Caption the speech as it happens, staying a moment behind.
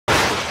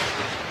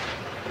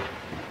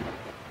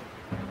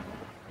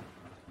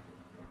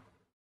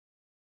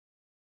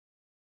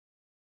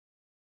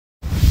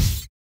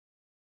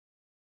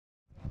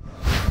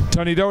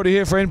Tony Doherty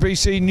here for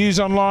NBC News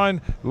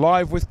Online,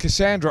 live with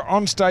Cassandra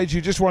on stage.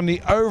 You just won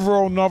the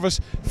overall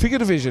novice figure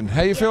division.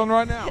 How are you feeling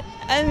right now?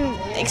 I'm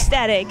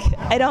ecstatic.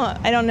 I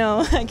don't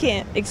know. I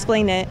can't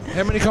explain it.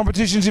 How many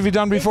competitions have you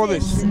done before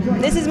this?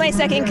 This is my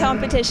second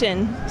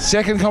competition.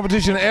 Second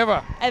competition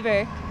ever?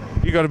 Ever.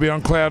 You got to be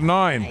on cloud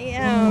 9. I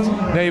am.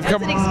 Now you've I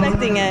wasn't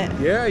expecting it.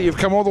 Yeah, you've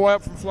come all the way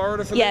up from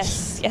Florida for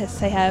this?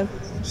 Yes, I have.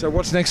 So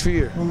what's next for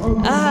you?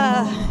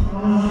 I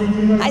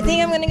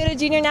think I'm going to go to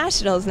Junior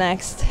Nationals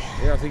next.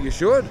 Yeah, I think you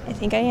should. I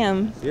think I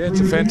am. Yeah, it's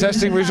a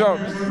fantastic result.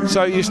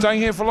 So you're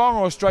staying here for long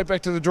or straight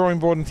back to the drawing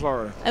board in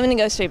Florida? I'm going to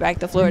go straight back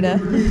to Florida.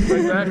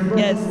 Straight back?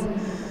 Yes.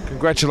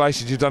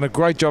 Congratulations, you've done a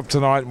great job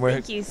tonight. And we're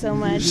Thank you so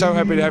much. So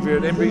happy to have you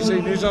at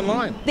NBC News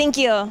Online. Thank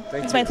you.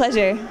 It's my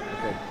pleasure.